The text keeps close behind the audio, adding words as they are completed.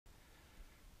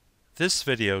This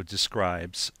video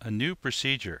describes a new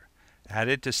procedure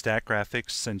added to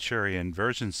Statgraphics Centurion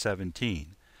version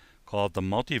 17 called the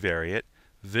Multivariate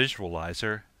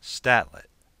Visualizer Statlet.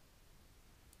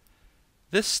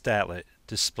 This statlet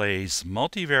displays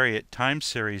multivariate time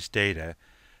series data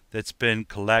that's been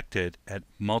collected at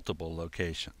multiple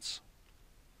locations.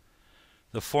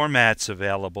 The formats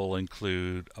available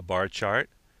include a bar chart,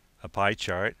 a pie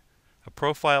chart, a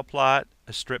profile plot,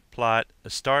 a strip plot, a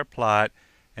star plot,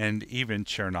 and even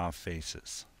Chernoff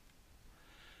faces.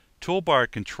 Toolbar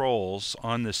controls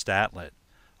on the statlet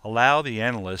allow the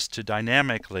analyst to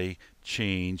dynamically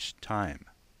change time.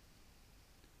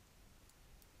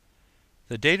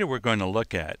 The data we're going to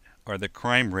look at are the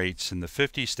crime rates in the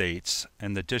 50 states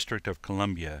and the District of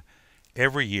Columbia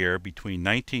every year between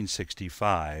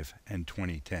 1965 and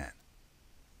 2010.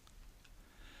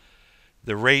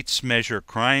 The rates measure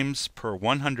crimes per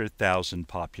 100,000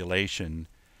 population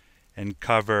and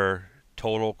cover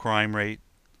total crime rate,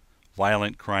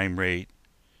 violent crime rate,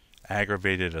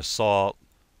 aggravated assault,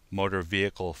 motor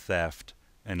vehicle theft,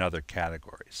 and other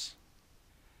categories.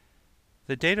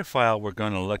 The data file we're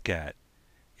going to look at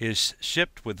is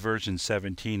shipped with version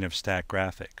 17 of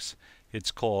Statgraphics.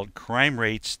 It's called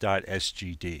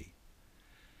crimerates.sgd.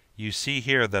 You see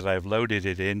here that I've loaded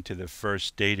it into the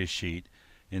first data sheet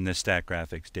in the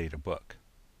Statgraphics data book.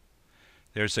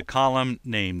 There's a column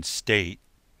named State,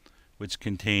 which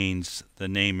contains the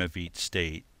name of each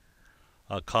state,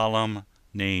 a column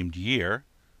named Year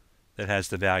that has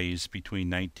the values between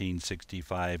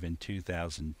 1965 and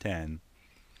 2010,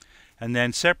 and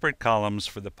then separate columns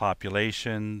for the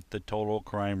population, the total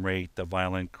crime rate, the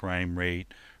violent crime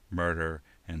rate, murder,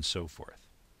 and so forth.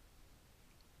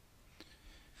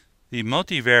 The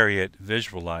Multivariate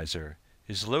Visualizer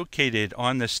is located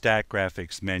on the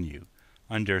Statgraphics menu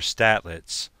under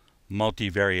Statlet's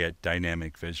Multivariate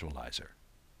Dynamic Visualizer.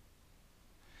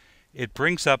 It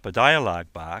brings up a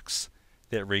dialog box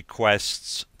that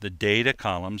requests the data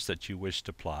columns that you wish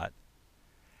to plot,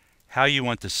 how you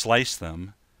want to slice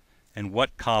them, and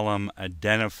what column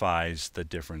identifies the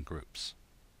different groups.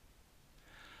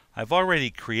 I've already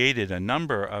created a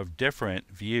number of different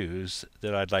views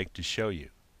that I'd like to show you.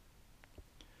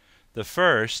 The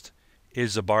first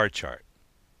is a bar chart.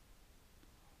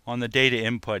 On the data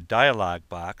input dialog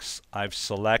box, I've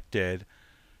selected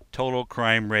total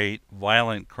crime rate,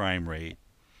 violent crime rate,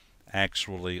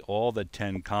 actually all the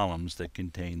 10 columns that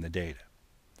contain the data.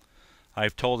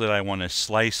 I've told it I want to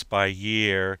slice by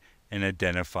year and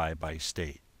identify by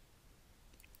state.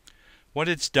 What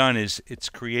it's done is it's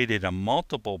created a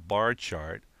multiple bar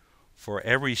chart for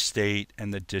every state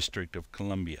and the District of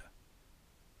Columbia.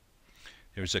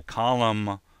 There's a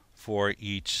column for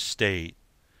each state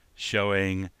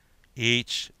showing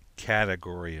each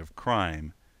category of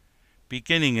crime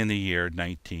beginning in the year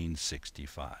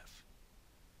 1965.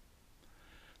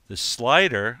 The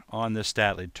slider on the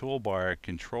Statlet toolbar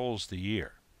controls the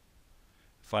year.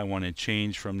 If I want to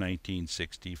change from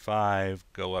 1965,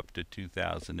 go up to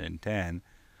 2010,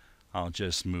 I'll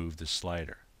just move the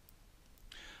slider.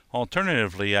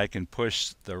 Alternatively, I can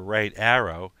push the right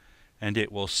arrow and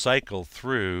it will cycle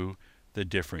through the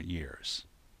different years.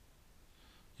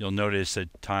 You'll notice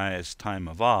that as time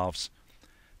evolves,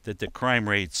 that the crime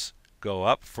rates go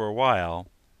up for a while,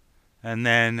 and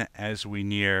then as we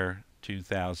near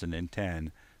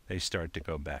 2010, they start to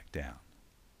go back down.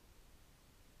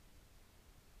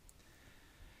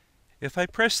 If I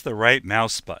press the right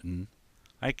mouse button,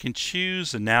 I can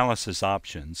choose analysis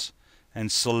options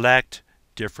and select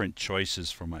different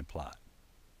choices for my plot.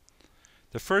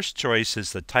 The first choice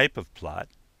is the type of plot.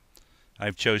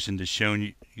 I've chosen to show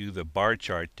you the bar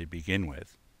chart to begin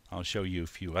with. I'll show you a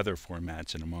few other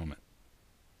formats in a moment.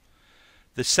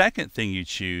 The second thing you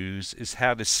choose is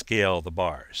how to scale the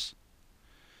bars.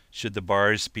 Should the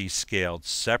bars be scaled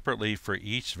separately for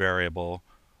each variable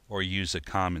or use a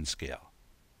common scale?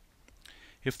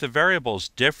 If the variables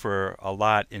differ a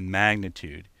lot in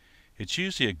magnitude, it's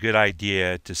usually a good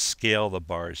idea to scale the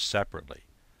bars separately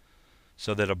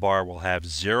so that a bar will have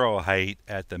 0 height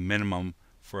at the minimum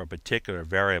for a particular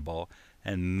variable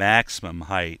and maximum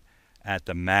height at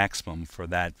the maximum for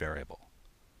that variable.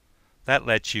 That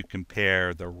lets you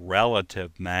compare the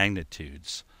relative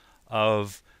magnitudes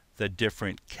of the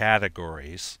different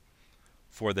categories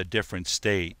for the different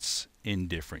states in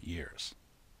different years.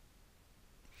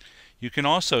 You can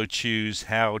also choose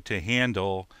how to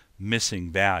handle missing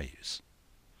values.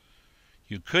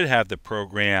 You could have the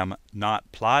program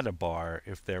not plot a bar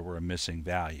if there were a missing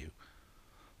value,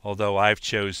 although I've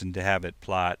chosen to have it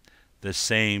plot the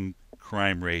same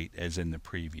crime rate as in the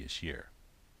previous year.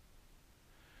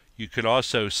 You could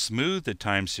also smooth the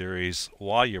time series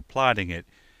while you're plotting it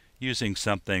using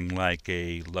something like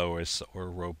a Loess or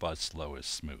robust Loess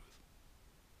smooth.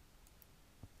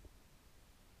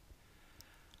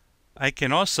 I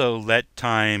can also let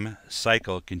time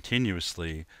cycle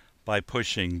continuously by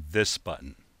pushing this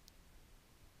button.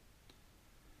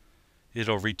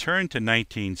 It'll return to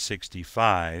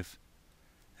 1965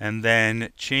 and then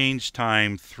change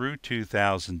time through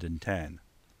 2010.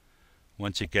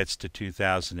 Once it gets to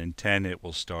 2010, it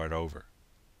will start over.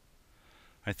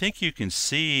 I think you can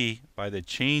see by the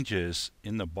changes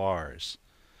in the bars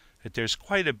that there's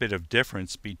quite a bit of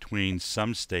difference between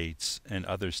some states and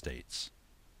other states.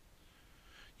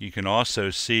 You can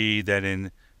also see that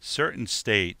in certain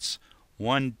states,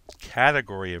 one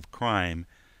category of crime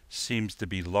seems to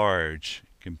be large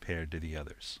compared to the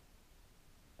others.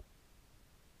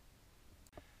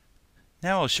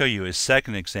 Now I'll show you a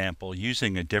second example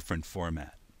using a different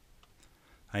format.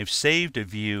 I've saved a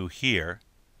view here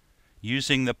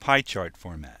using the pie chart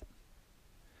format.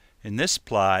 In this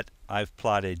plot, I've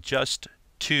plotted just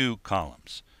two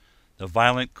columns, the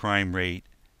violent crime rate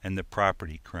and the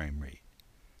property crime rate.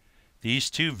 These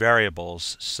two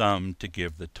variables sum to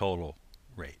give the total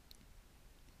rate.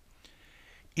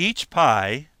 Each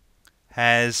pie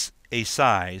has a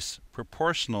size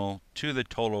proportional to the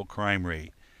total crime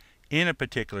rate in a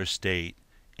particular state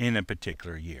in a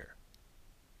particular year.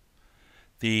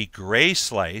 The gray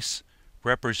slice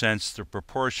represents the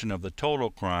proportion of the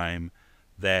total crime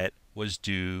that was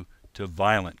due to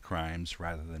violent crimes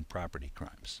rather than property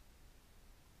crimes.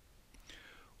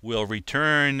 We'll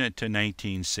return to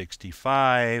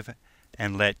 1965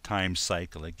 and let time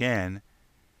cycle again,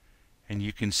 and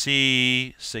you can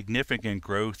see significant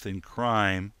growth in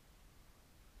crime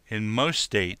in most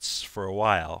states for a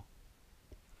while,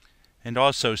 and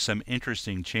also some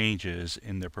interesting changes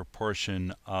in the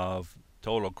proportion of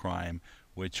total crime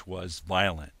which was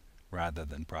violent rather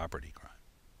than property crime.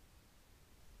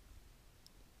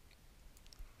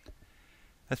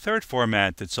 A third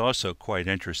format that's also quite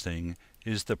interesting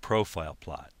is the profile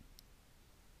plot.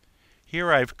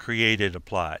 Here I've created a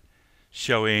plot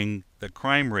showing the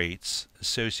crime rates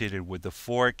associated with the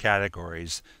four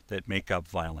categories that make up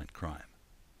violent crime.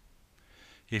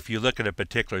 If you look at a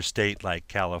particular state like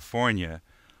California,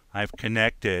 I've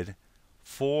connected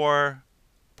 4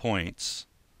 points: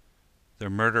 the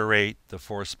murder rate, the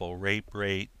forcible rape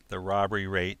rate, the robbery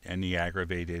rate, and the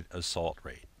aggravated assault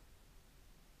rate.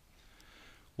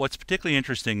 What's particularly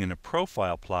interesting in a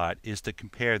profile plot is to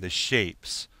compare the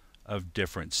shapes of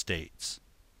different states.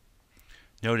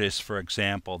 Notice, for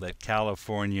example, that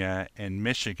California and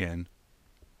Michigan,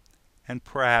 and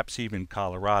perhaps even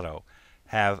Colorado,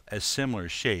 have a similar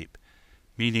shape,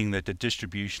 meaning that the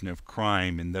distribution of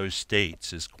crime in those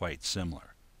states is quite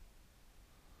similar.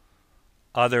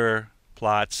 Other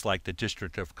plots, like the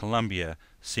District of Columbia,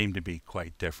 seem to be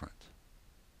quite different.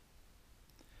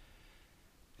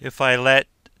 If I let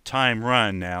time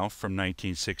run now from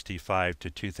 1965 to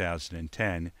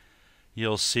 2010,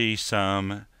 you'll see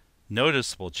some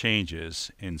noticeable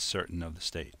changes in certain of the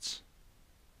states.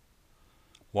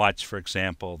 Watch, for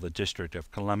example, the District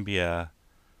of Columbia,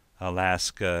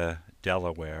 Alaska,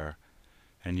 Delaware,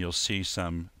 and you'll see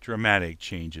some dramatic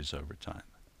changes over time.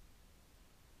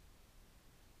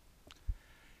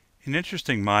 An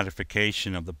interesting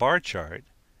modification of the bar chart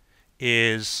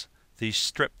is the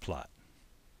strip plot.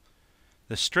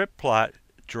 The strip plot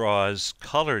draws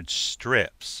colored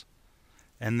strips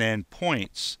and then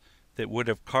points that would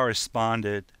have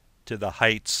corresponded to the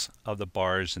heights of the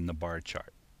bars in the bar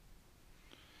chart.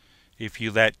 If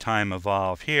you let time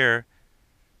evolve here,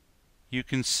 you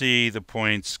can see the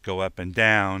points go up and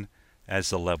down as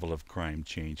the level of crime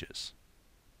changes.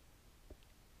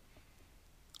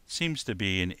 Seems to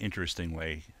be an interesting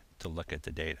way to look at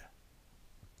the data.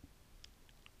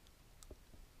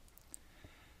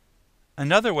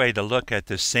 Another way to look at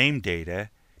the same data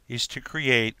is to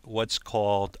create what's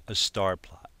called a star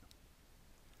plot.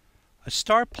 A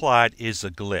star plot is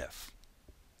a glyph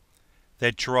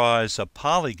that draws a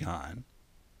polygon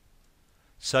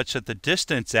such that the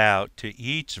distance out to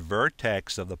each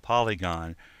vertex of the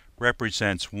polygon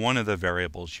represents one of the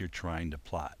variables you're trying to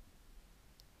plot.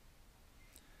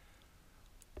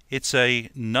 It's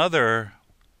another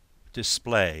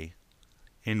display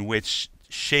in which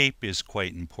shape is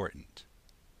quite important.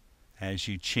 As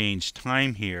you change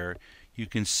time here, you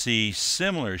can see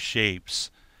similar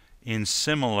shapes in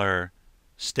similar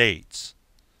states,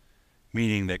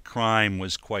 meaning that crime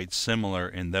was quite similar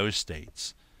in those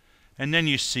states. And then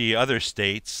you see other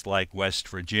states like West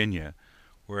Virginia,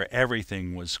 where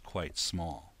everything was quite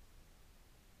small.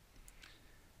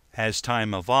 As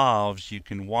time evolves, you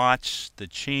can watch the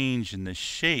change in the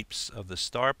shapes of the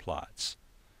star plots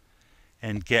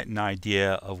and get an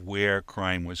idea of where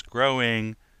crime was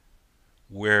growing,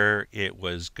 where it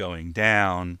was going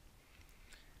down,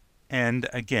 and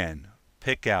again,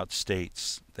 pick out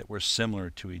states that were similar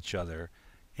to each other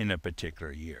in a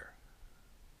particular year.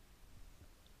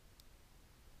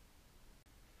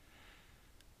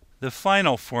 The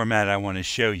final format I want to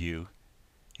show you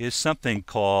is something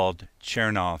called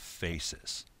Chernoff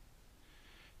faces.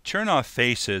 Chernoff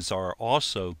faces are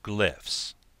also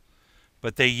glyphs,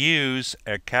 but they use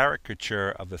a caricature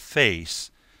of a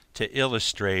face to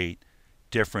illustrate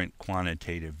different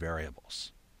quantitative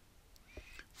variables.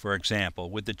 For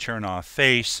example, with the Chernoff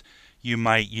face, you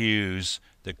might use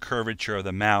the curvature of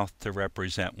the mouth to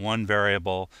represent one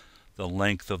variable, the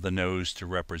length of the nose to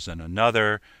represent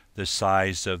another, the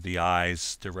size of the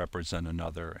eyes to represent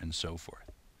another, and so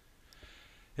forth.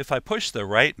 If I push the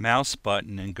right mouse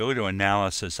button and go to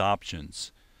Analysis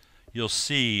Options, you'll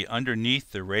see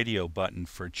underneath the radio button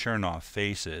for Chernoff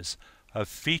faces a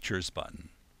Features button.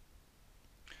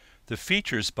 The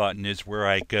Features button is where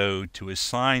I go to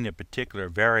assign a particular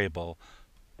variable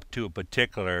to a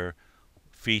particular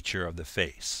feature of the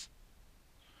face.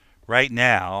 Right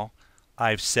now,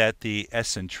 I've set the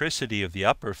eccentricity of the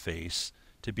upper face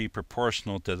to be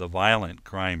proportional to the violent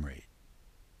crime rate.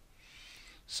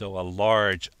 So a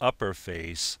large upper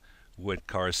face would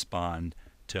correspond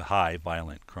to high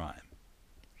violent crime.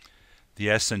 The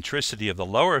eccentricity of the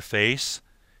lower face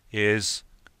is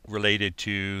related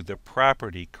to the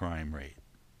property crime rate.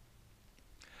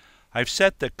 I've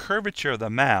set the curvature of the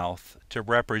mouth to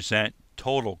represent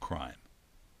total crime,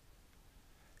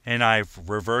 and I've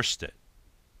reversed it,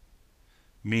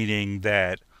 meaning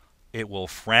that it will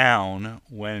frown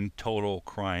when total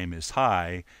crime is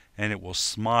high, and it will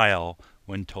smile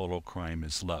when total crime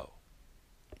is low.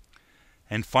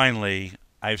 And finally,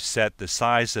 I've set the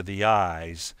size of the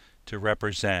eyes to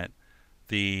represent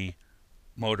the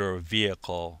motor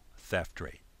vehicle theft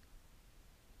rate.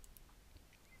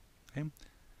 Okay.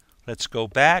 Let's go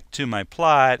back to my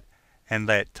plot and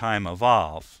let time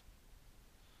evolve.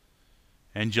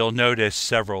 And you'll notice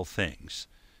several things.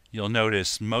 You'll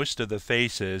notice most of the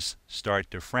faces start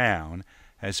to frown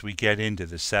as we get into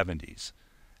the 70s,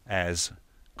 as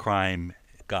crime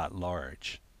got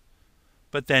large,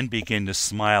 but then begin to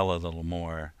smile a little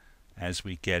more as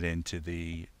we get into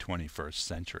the 21st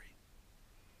century.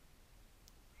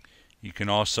 You can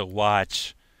also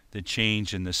watch the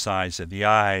change in the size of the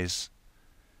eyes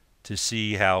to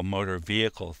see how motor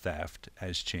vehicle theft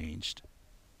has changed.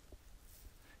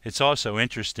 It's also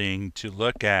interesting to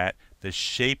look at the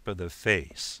shape of the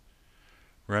face.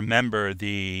 Remember,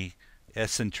 the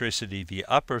eccentricity of the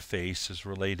upper face is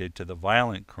related to the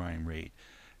violent crime rate,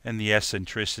 and the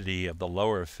eccentricity of the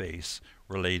lower face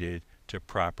related to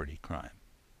property crime.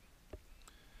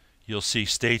 You'll see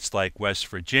states like West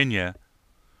Virginia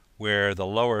where the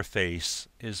lower face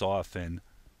is often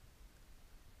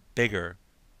bigger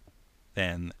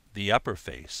than the upper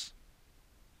face,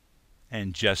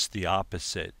 and just the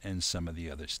opposite in some of the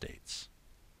other states.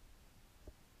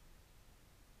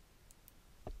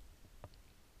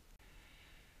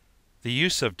 The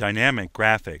use of dynamic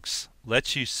graphics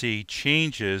lets you see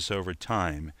changes over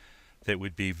time that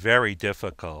would be very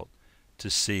difficult to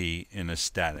see in a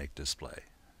static display.